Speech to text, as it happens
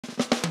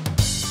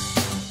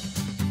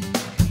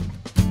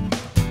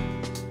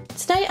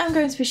today I'm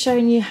going to be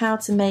showing you how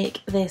to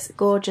make this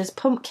gorgeous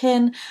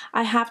pumpkin.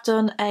 I have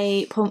done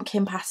a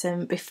pumpkin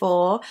pattern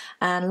before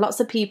and lots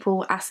of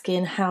people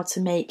asking how to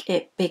make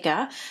it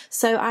bigger.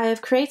 So I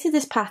have created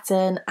this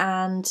pattern,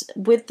 and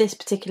with this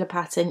particular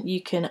pattern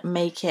you can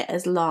make it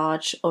as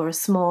large or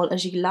as small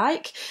as you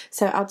like.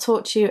 So I'll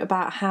talk to you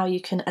about how you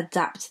can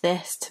adapt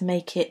this to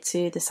make it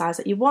to the size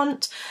that you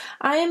want.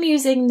 I am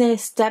using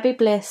this Debbie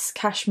Bliss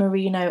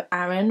Cashmerino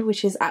Aran,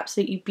 which is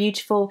absolutely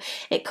beautiful.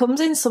 It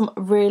comes in some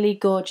really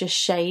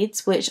gorgeous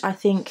shades, which I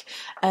think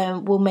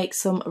will make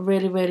some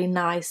really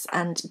nice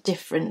and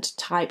different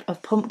type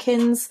of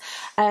pumpkins.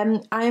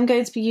 I am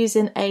going to be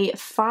using a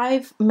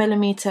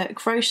 5mm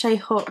crochet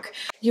hook.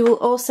 You will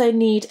also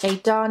need a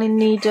darning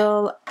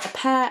needle, a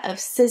pair of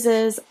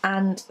scissors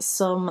and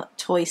some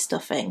toy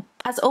stuffing.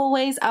 As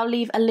always, I'll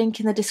leave a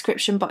link in the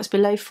description box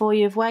below for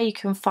you of where you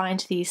can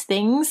find these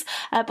things.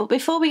 But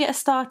before we get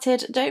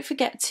started, don't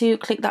forget to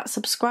click that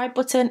subscribe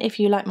button if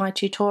you like my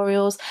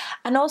tutorials,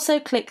 and also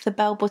click the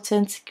bell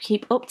button to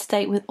keep up to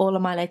date with all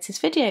of my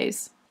latest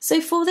videos. So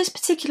for this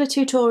particular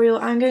tutorial,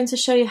 I'm going to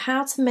show you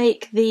how to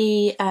make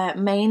the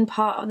main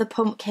part of the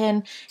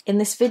pumpkin in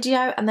this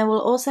video, and there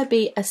will also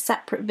be a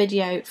separate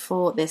video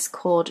for this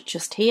cord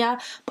just here,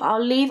 but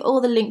I'll leave all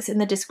the links in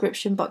the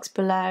description box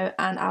below,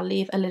 and I'll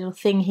leave a little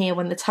thing here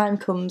when the time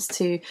comes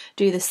to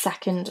do the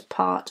second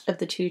part of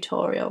the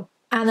tutorial.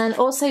 And then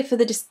also for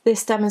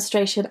this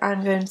demonstration,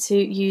 I'm going to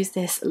use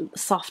this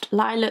soft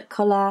lilac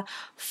colour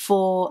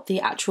for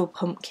the actual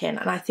pumpkin,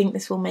 and I think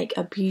this will make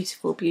a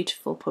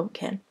beautiful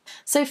pumpkin.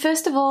 So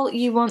first of all,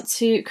 you want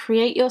to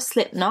create your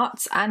slip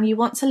knots, and you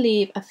want to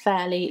leave a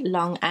fairly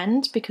long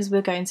end because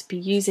we're going to be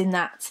using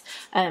that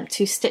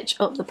to stitch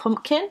up the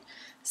pumpkin.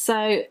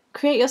 So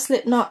create your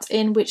slip knot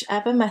in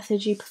whichever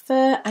method you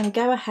prefer, and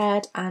go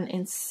ahead and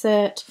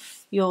insert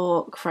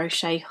your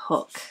crochet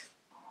hook.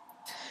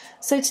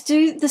 So to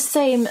do the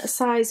same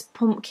size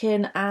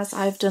pumpkin as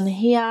I've done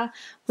here,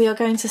 we are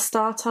going to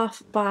start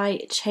off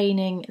by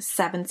chaining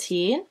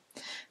 17.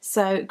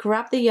 So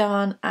grab the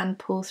yarn and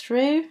pull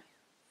through,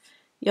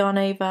 yarn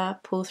over,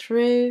 pull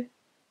through,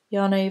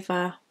 yarn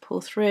over,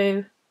 pull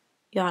through,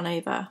 yarn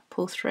over,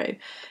 pull through.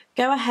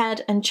 Go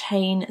ahead and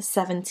chain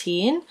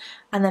 17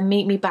 and then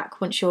meet me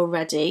back once you're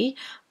ready.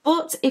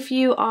 But if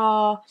you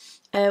are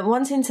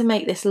wanting to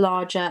make this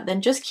larger,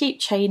 then just keep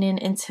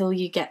chaining until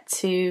you get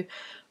to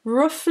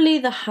roughly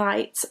the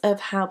height of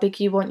how big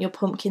you want your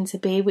pumpkin to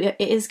be. It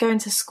is going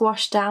to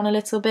squash down a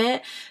little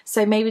bit,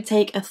 so maybe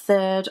take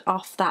 1/3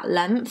 off that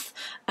length,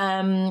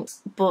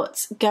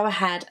 but go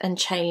ahead and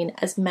chain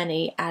as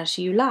many as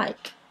you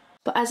like.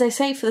 But as I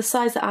say, for the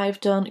size that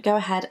I've done, go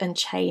ahead and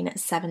chain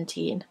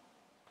 17.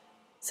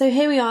 So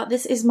here we are,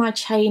 this is my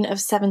chain of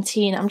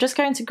 17. I'm just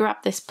going to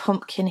grab this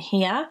pumpkin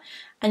here,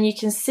 and you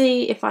can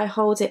see if I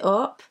hold it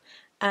up,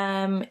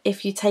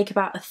 if you take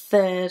about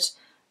 1/3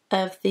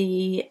 of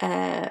the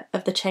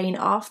chain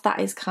off, that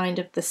is kind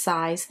of the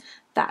size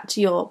that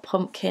your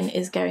pumpkin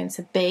is going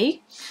to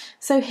be.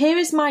 So here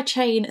is my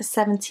chain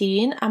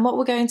 17, and what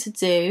we're going to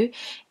do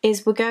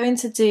is we're going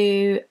to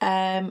do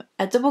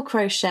a double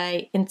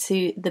crochet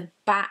into the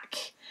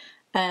back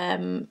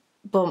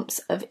bumps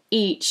of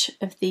each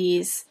of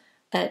these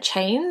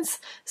chains.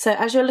 So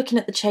as you're looking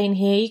at the chain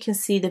here, you can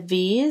see the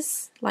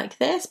V's like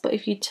this, but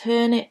if you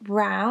turn it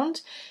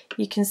round,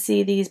 you can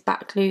see these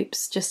back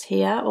loops just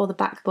here, or the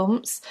back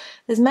bumps.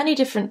 There's many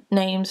different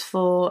names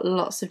for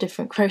lots of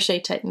different crochet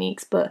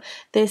techniques, but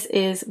this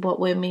is what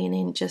we're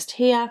meaning just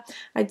here.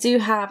 I do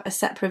have a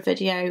separate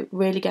video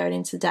really going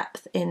into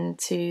depth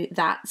into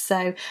that,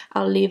 so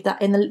I'll leave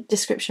that in the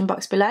description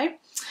box below.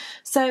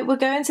 So we're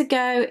going to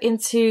go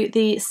into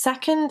the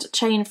second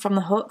chain from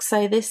the hook.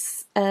 So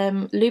this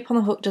loop on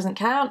the hook doesn't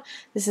count.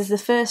 This is the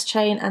first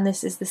chain and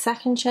this is the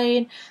second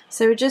chain.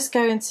 So we're just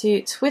going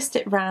to twist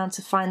it round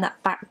to find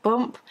that back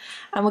bump,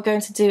 and we're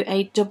going to do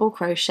a double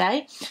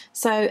crochet.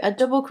 So a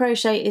double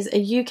crochet is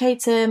a UK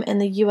term. In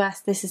the US,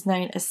 this is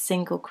known as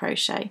single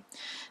crochet.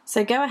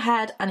 So go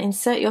ahead and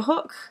insert your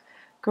hook,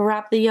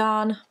 grab the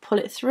yarn, pull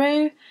it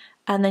through,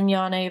 and then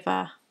yarn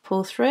over,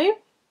 pull through.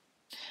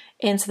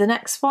 Into the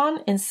next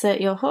one,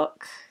 insert your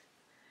hook,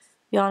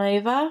 yarn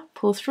over,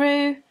 pull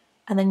through,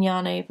 and then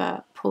yarn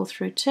over, pull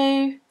through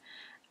too,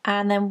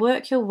 and then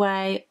work your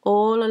way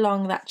all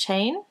along that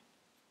chain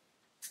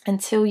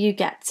until you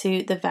get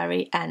to the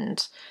very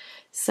end.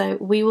 So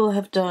we will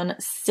have done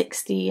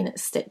 16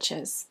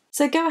 stitches.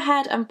 So go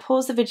ahead and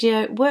pause the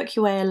video, work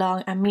your way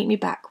along, and meet me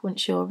back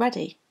once you're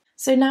ready.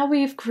 So now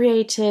we've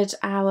created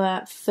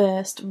our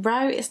first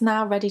row, it's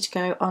now ready to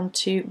go on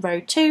to row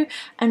 2,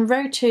 and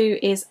row 2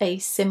 is a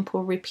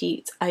simple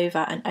repeat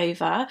over and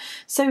over.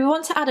 So we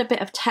want to add a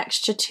bit of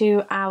texture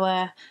to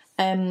our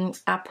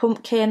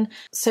pumpkin.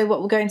 So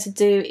what we're going to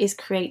do is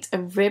create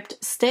a ribbed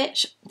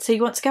stitch. So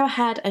you want to go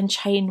ahead and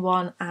chain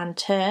 1 and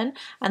turn,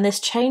 and this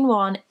chain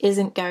 1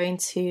 isn't going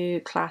to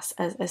class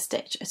as a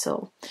stitch at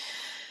all.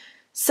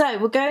 So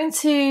we're going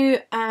to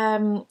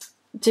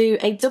do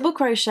a double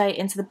crochet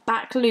into the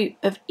back loop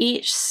of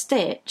each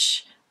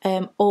stitch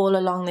all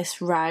along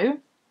this row,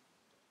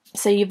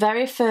 So your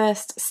very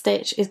first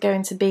stitch is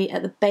going to be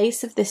at the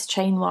base of this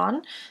chain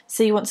one.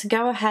 So you want to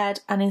go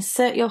ahead and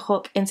insert your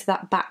hook into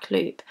that back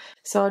loop.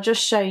 So I'll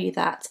just show you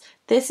that.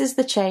 This is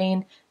the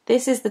chain,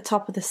 this is the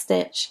top of the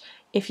stitch.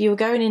 If you were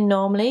going in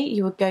normally,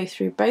 you would go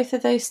through both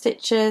of those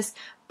stitches,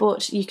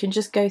 but you can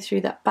just go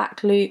through that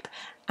back loop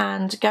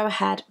and go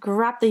ahead,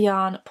 grab the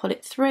yarn, pull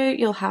it through.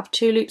 You'll have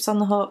 2 loops on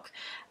the hook,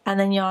 and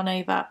then yarn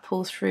over,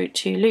 pull through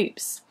 2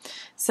 loops.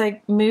 So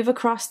move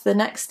across the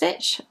next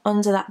stitch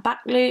under that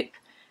back loop,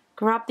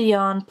 grab the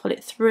yarn, pull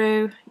it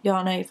through,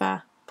 yarn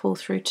over, pull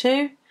through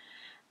 2,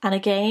 and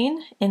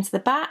again into the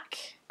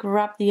back,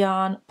 grab the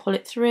yarn, pull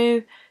it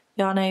through,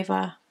 yarn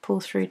over, pull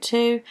through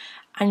 2,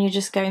 and you're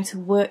just going to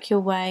work your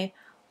way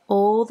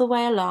all the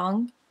way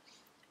along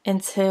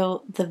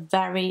until the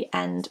very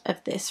end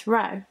of this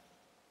row.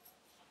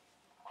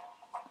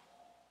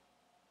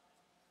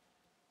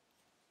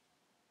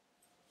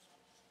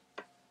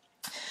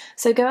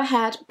 So go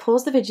ahead,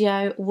 pause the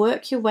video,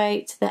 work your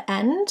way to the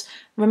end.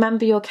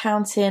 Remember you're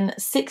counting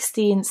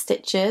 16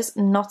 stitches,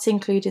 not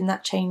including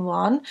that chain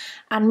one,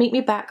 and meet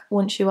me back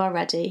once you are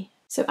ready.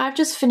 So I've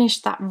just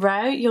finished that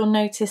row. You'll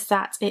notice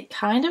that it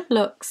kind of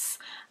looks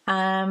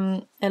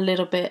a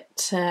little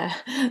bit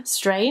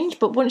strange,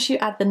 but once you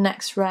add the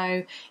next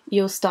row,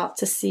 you'll start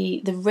to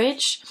see the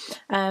ridge.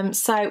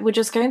 So we're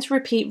just going to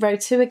repeat row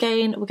 2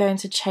 again. We're going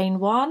to chain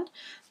 1,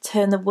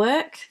 turn the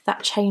work.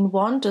 That chain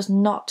 1 does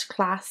not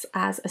class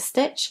as a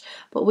stitch,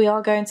 but we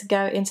are going to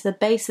go into the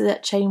base of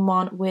that chain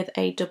 1 with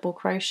a double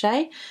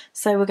crochet.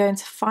 So we're going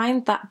to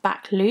find that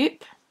back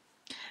loop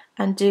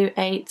and do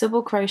a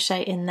double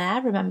crochet in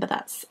there. Remember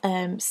that's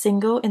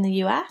single in the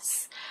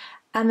US,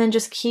 and then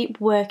just keep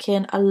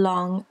working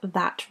along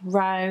that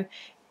row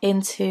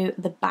into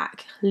the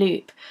back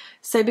loop.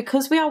 So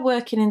because we are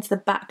working into the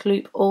back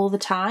loop all the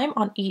time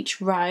on each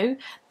row,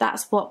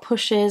 that's what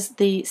pushes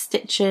the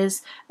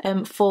stitches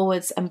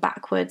forwards and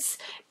backwards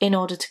in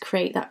order to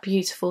create that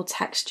beautiful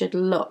textured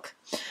look.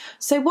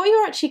 So what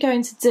you're actually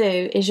going to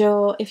do is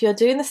if you're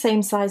doing the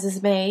same size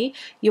as me,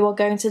 you are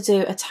going to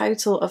do a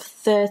total of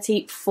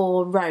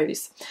 34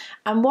 rows.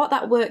 And what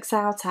that works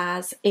out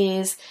as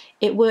is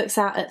it works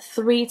out at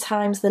 3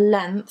 times the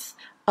length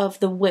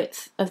of the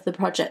width of the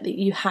project that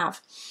you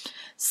have.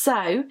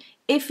 So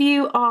if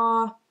you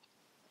are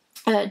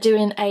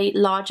doing a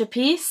larger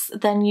piece,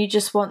 then you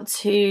just want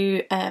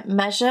to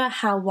measure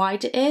how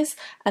wide it is,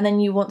 and then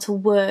you want to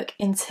work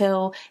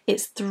until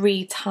it's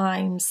 3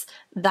 times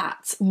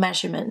that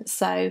measurement.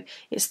 So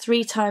it's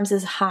 3 times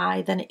as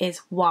high than it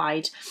is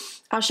wide.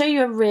 I'll show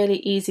you a really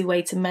easy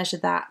way to measure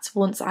that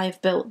once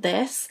I've built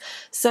this.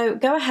 So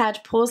go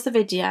ahead, pause the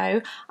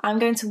video. I'm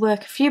going to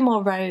work a few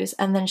more rows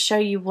and then show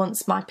you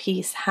once my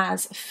piece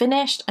has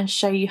finished and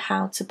show you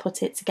how to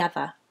put it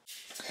together.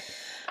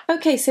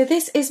 Okay, so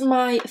this is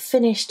my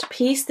finished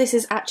piece. This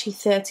is actually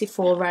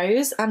 34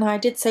 rows, and I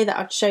did say that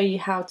I'd show you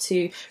how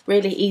to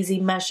really easy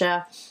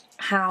measure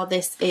how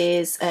this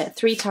is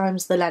 3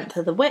 times the length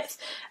of the width.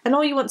 And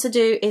all you want to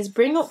do is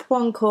bring up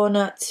one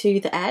corner to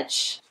the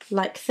edge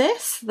like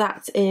this.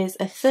 That is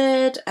a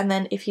third, and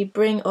then if you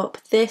bring up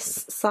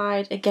this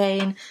side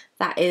again,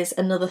 that is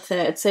another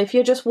third. So if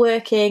you're just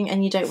working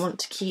and you don't want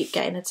to keep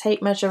getting a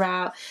tape measure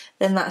out,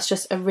 then that's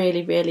just a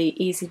really, really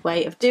easy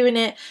way of doing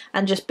it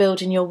and just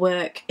building your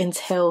work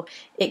until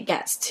it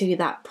gets to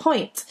that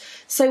point.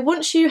 So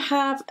once you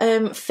have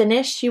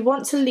finished, you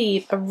want to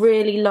leave a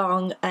really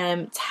long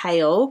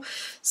tail.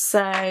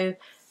 So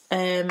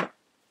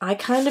I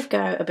kind of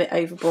go a bit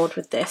overboard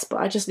with this, but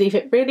I just leave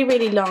it really,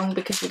 really long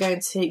because we're going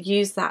to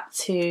use that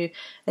to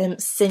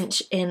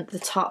cinch in the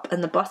top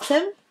and the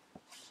bottom.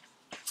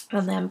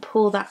 And then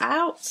pull that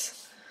out.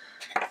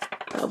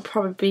 That'll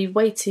probably be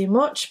way too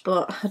much,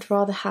 but I'd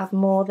rather have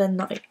more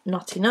than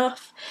not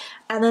enough.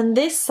 And then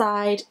this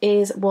side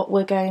is what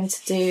we're going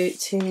to do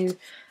to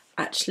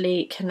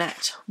actually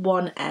connect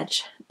one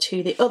edge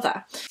to the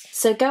other.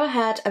 So go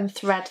ahead and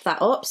thread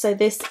that up. So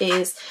this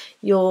is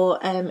your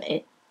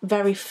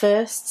very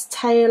first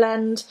tail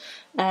end,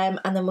 and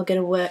then we're going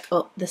to work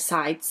up the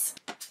sides.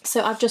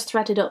 So I've just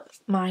threaded up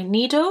my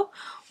needle.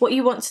 What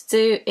you want to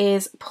do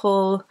is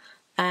pull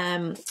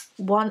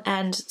one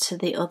end to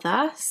the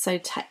other, so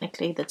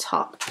technically the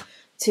top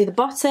to the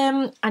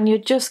bottom, and you're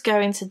just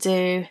going to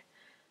do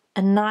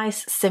a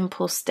nice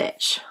simple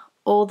stitch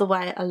all the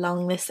way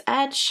along this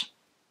edge.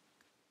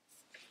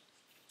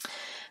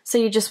 So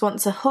you just want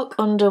to hook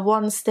under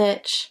one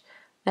stitch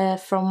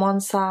from one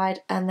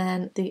side and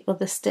then the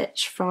other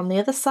stitch from the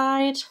other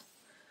side,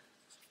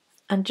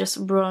 and just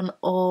run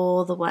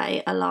all the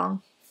way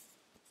along.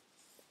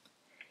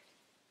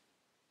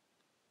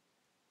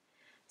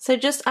 So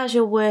just as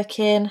you're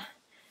working,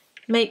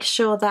 make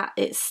sure that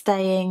it's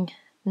staying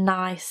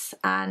nice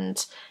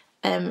and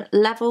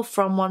level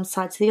from one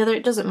side to the other.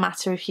 It doesn't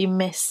matter if you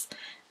miss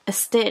a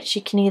stitch,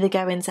 you can either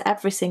go into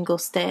every single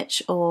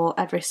stitch or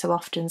every so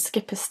often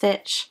skip a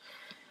stitch.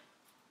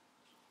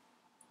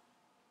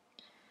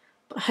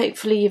 But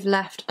hopefully you've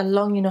left a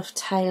long enough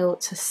tail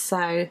to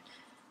sew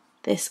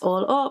this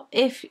all up.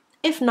 If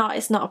not,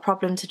 it's not a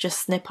problem to just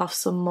snip off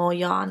some more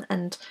yarn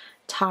and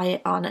tie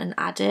it on and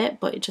add it,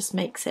 but it just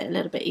makes it a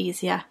little bit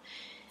easier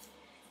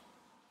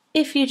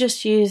if you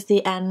just use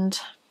the end.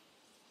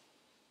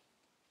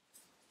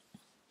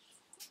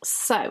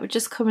 So we're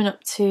just coming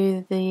up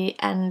to the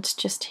end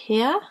just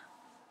here.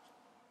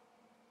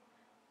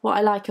 What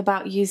I like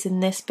about using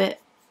this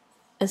bit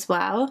as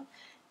well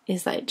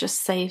is that it just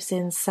saves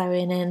in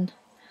sewing in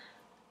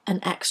an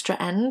extra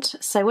end.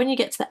 So when you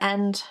get to the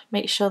end,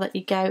 make sure that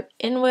you go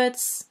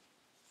inwards.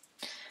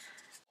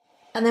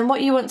 And then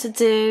what you want to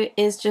do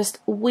is just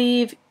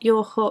weave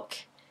your hook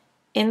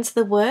into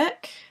the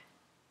work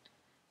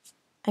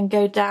and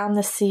go down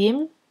the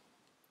seam.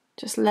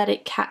 Just let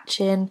it catch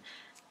in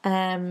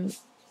the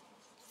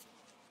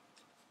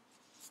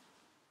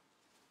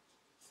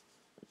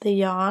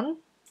yarn,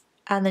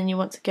 and then you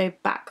want to go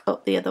back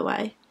up the other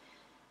way.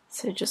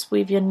 So just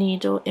weave your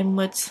needle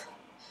inwards.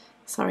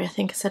 Sorry, I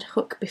think I said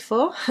hook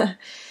before.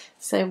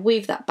 So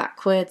weave that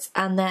backwards,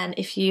 and then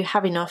if you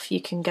have enough you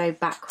can go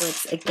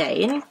backwards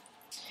again.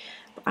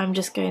 I'm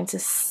just going to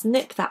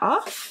snip that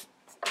off.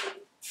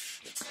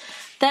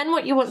 Then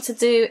what you want to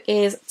do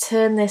is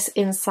turn this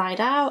inside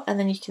out, and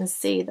then you can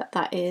see that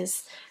that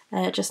is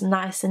just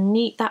nice and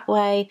neat that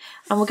way.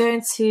 And we're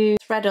going to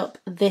thread up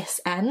this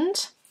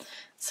end.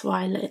 So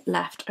I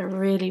left a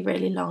really,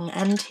 really long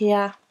end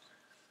here.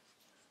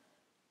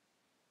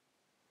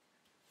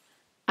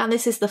 And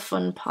this is the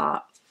fun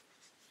part.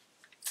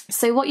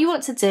 So what you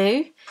want to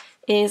do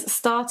is,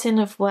 starting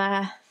of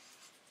where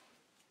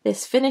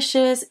this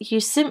finishes, you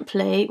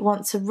simply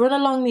want to run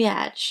along the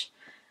edge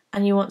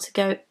and you want to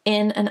go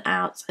in and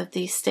out of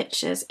these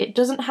stitches. It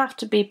doesn't have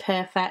to be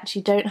perfect,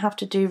 you don't have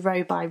to do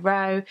row by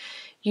row,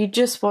 you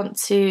just want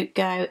to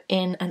go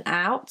in and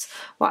out.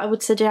 What I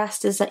would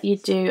suggest is that you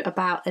do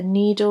about a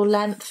needle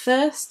length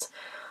first,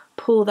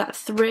 pull that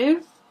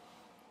through,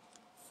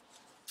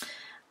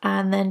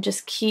 and then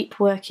just keep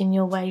working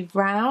your way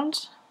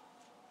round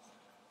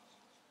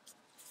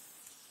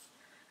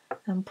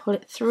and pull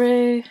it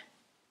through.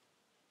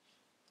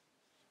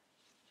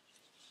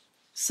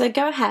 So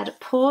go ahead,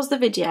 pause the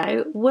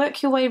video,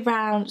 work your way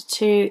round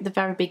to the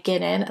very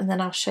beginning, and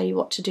then I'll show you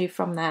what to do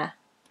from there.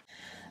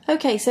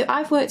 Okay, so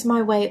I've worked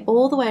my way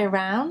all the way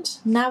around.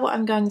 Now what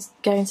I'm going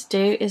to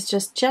do is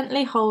just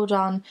gently hold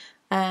on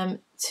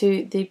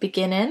to the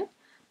beginning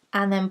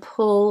and then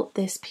pull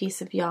this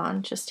piece of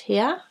yarn just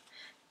here.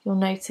 You'll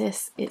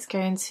notice it's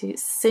going to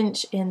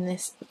cinch in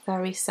this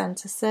very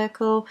centre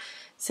circle,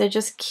 so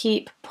just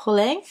keep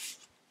pulling.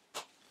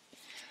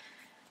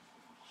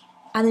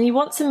 And then you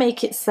want to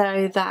make it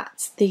so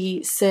that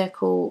the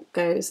circle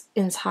goes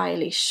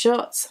entirely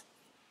shut.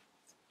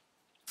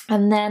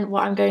 And then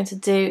what I'm going to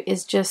do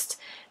is just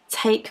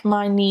take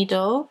my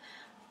needle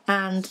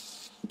and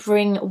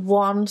bring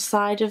one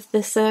side of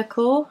the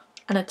circle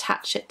and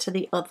attach it to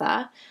the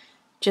other,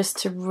 just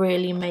to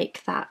really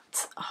make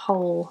that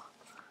whole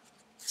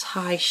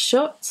tie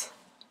shut,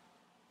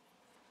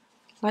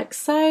 like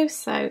so.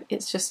 So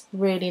it's just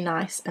really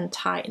nice and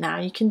tight now.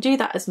 You can do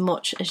that as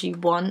much as you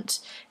want.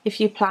 If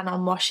you plan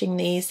on washing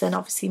these, then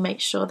obviously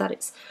make sure that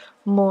it's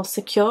more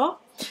secure.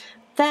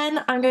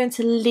 Then I'm going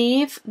to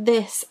leave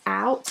this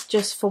out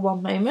just for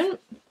one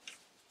moment.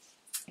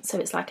 So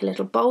it's like a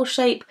little bowl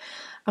shape.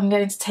 I'm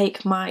going to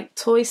take my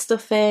toy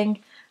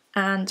stuffing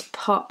and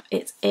pop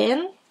it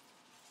in,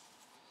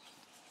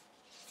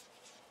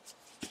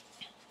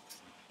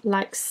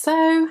 like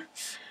so.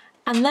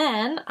 And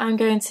then I'm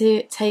going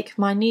to take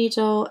my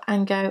needle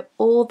and go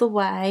all the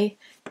way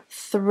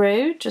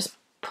through, just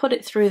put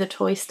it through the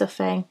toy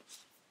stuffing.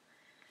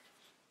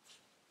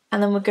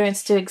 And then we're going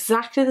to do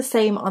exactly the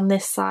same on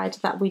this side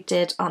that we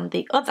did on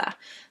the other.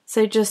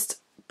 So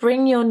just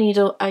bring your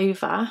needle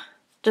over.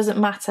 Doesn't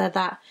matter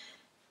that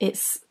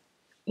it's,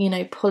 you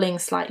know, pulling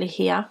slightly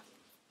here,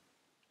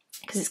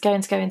 because it's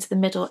going to go into the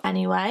middle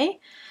anyway.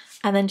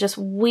 And then just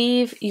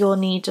weave your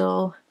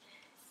needle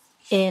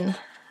in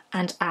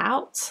and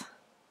out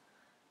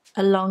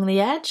along the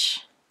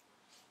edge.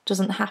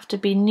 Doesn't have to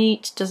be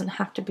neat, doesn't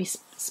have to be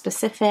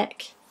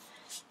specific,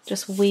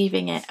 just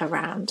weaving it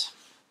around.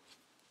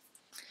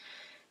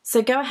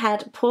 So go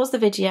ahead, pause the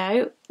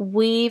video,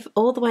 weave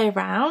all the way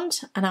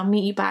around, and I'll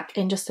meet you back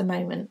in just a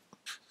moment.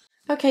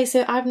 Okay,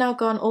 so I've now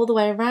gone all the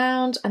way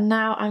around, and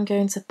now I'm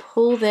going to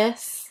pull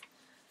this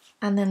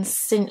and then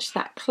cinch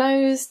that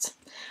closed.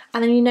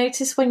 And then you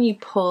notice when you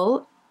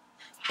pull,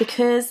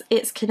 because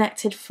it's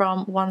connected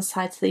from one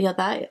side to the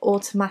other, it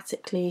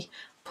automatically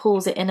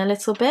pulls it in a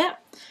little bit.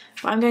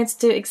 But I'm going to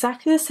do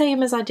exactly the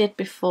same as I did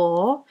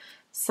before.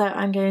 So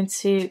I'm going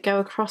to go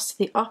across to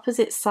the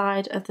opposite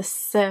side of the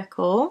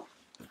circle,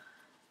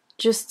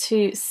 just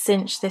to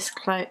cinch this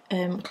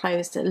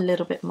closed a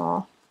little bit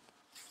more.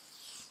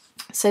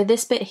 So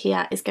this bit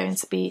here is going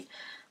to be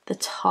the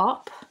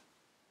top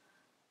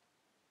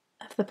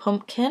of the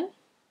pumpkin,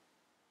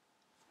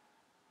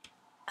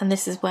 and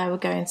this is where we're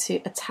going to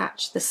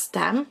attach the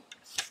stem.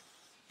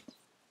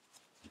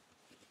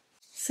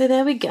 So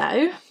there we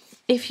go.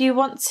 If you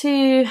want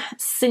to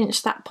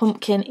cinch that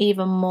pumpkin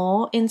even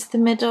more into the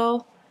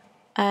middle,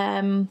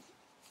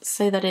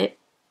 so that it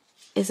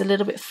is a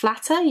little bit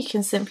flatter, you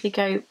can simply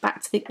go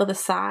back to the other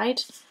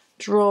side,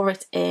 draw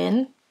it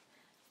in,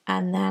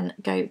 and then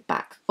go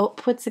back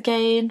upwards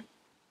again.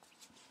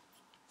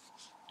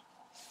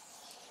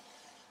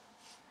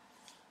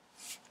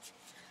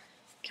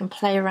 You can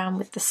play around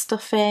with the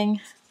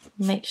stuffing,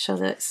 make sure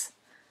that it's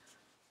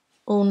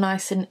all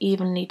nice and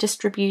evenly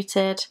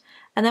distributed.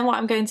 And then what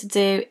I'm going to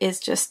do is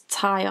just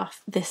tie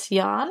off this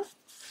yarn.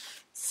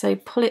 So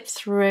pull it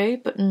through,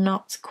 but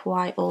not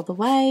quite all the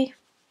way.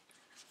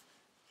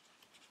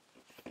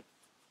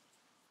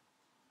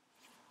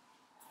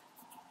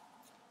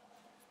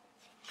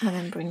 And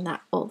then bring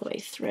that all the way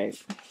through.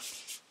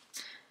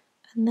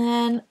 And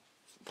then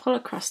pull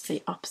across to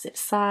the opposite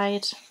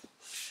side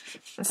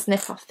and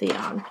snip off the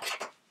yarn.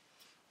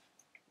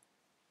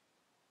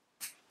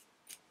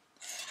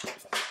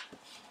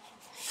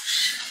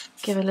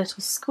 Give a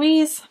little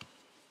squeeze.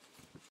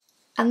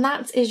 And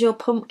that is your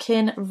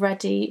pumpkin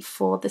ready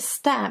for the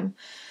stem.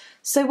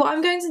 So what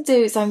I'm going to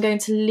do is I'm going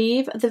to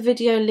leave the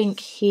video link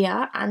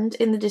here and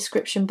in the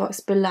description box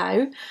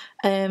below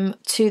to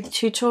the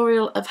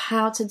tutorial of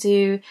how to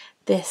do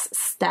this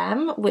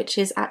stem, which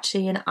is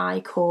actually an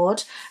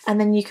I-cord, and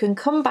then you can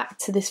come back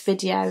to this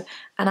video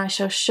and I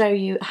shall show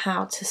you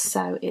how to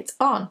sew it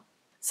on.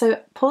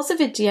 So pause the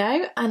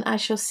video and I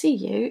shall see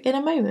you in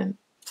a moment.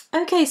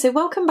 Okay, so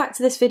welcome back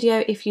to this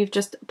video if you've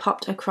just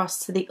popped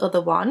across to the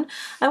other one.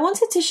 I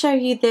wanted to show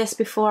you this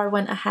before I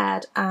went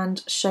ahead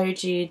and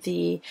showed you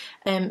the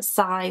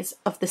size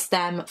of the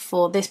stem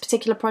for this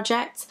particular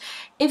project.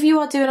 If you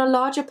are doing a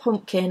larger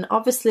pumpkin,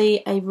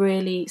 obviously a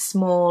really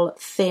small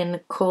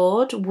thin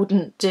cord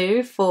wouldn't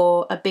do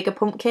for a bigger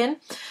pumpkin.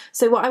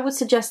 So what I would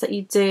suggest that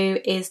you do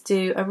is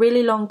do a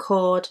really long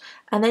cord,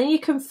 and then you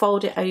can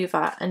fold it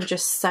over and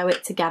just sew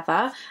it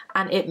together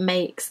and it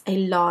makes a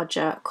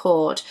larger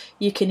cord.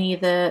 You can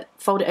either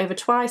fold it over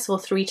twice or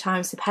 3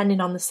 times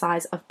depending on the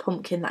size of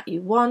pumpkin that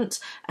you want,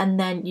 and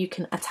then you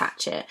can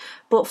attach it.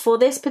 But for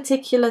this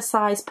particular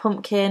size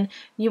pumpkin,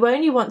 you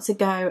only want to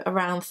go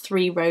around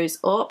 3 rows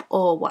up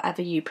or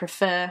whatever you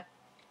prefer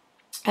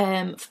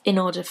in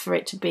order for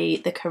it to be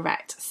the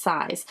correct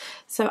size.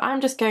 So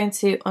I'm just going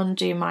to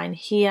undo mine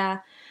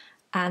here,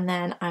 and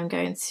then I'm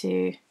going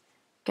to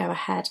go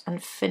ahead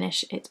and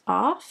finish it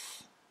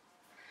off.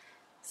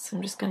 So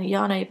I'm just going to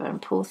yarn over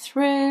and pull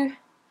through,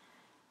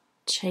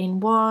 chain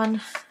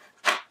 1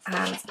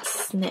 and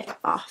snip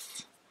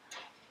off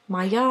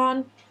my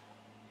yarn.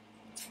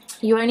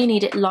 You only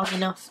need it long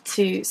enough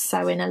to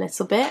sew in a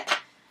little bit.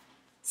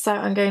 So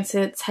I'm going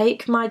to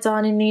take my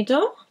darning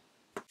needle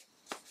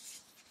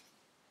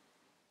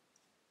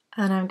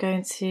and I'm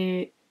going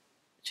to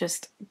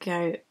just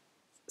go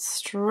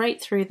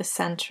straight through the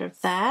centre of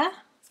there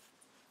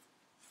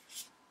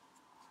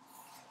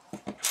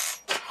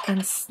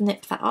and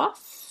snip that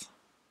off.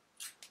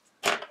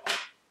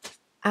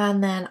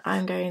 And then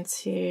I'm going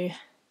to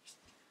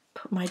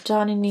put my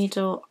darning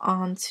needle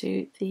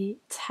onto the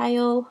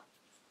tail,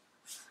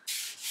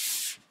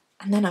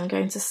 and then I'm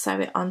going to sew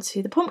it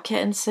onto the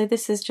pumpkin. So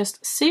this is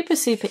just super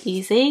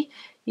easy.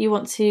 You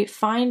want to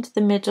find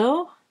the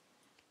middle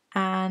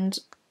and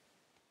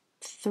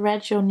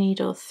thread your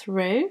needle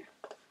through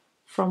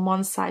from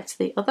one side to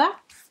the other,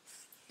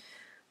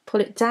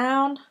 pull it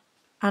down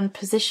and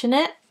position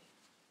it,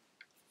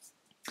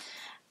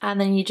 and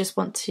then you just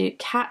want to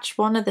catch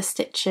one of the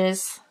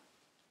stitches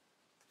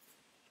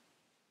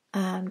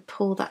and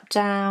pull that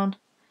down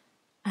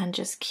and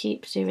just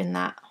keep doing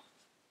that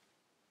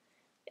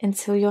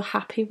until you're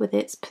happy with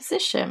its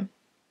position.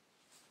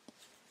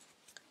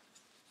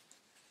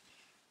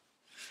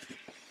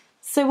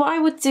 So what I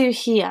would do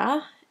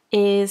here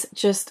is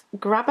just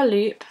grab a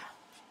loop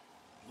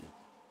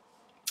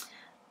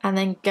and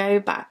then go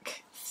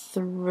back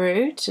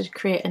through to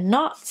create a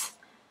knot,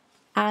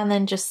 and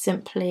then just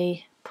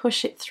simply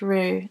push it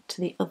through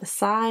to the other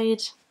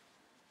side.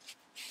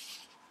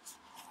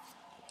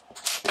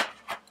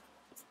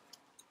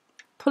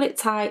 Pull it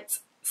tight,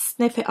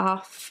 snip it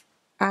off,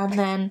 and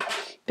then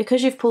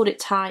because you've pulled it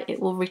tight, it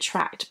will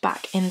retract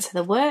back into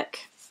the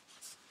work.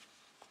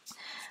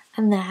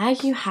 And there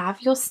you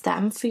have your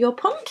stem for your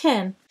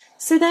pumpkin.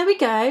 So there we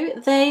go.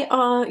 They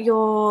are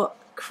your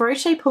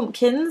crochet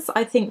pumpkins.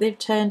 I think they've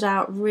turned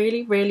out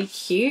really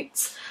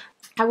cute.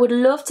 I would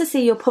love to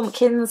see your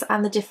pumpkins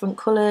and the different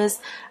colours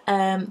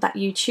that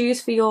you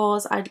choose for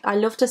yours. I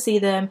love to see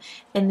them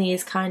in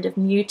these kind of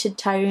muted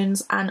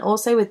tones and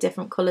also with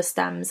different colour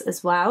stems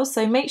as well.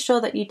 So make sure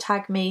that you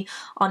tag me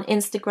on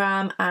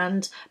Instagram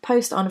and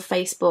post on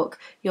Facebook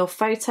your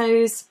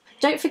photos.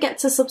 Don't forget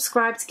to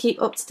subscribe to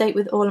keep up to date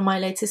with all of my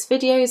latest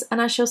videos,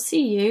 and I shall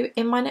see you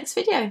in my next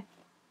video.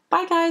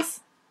 Bye guys!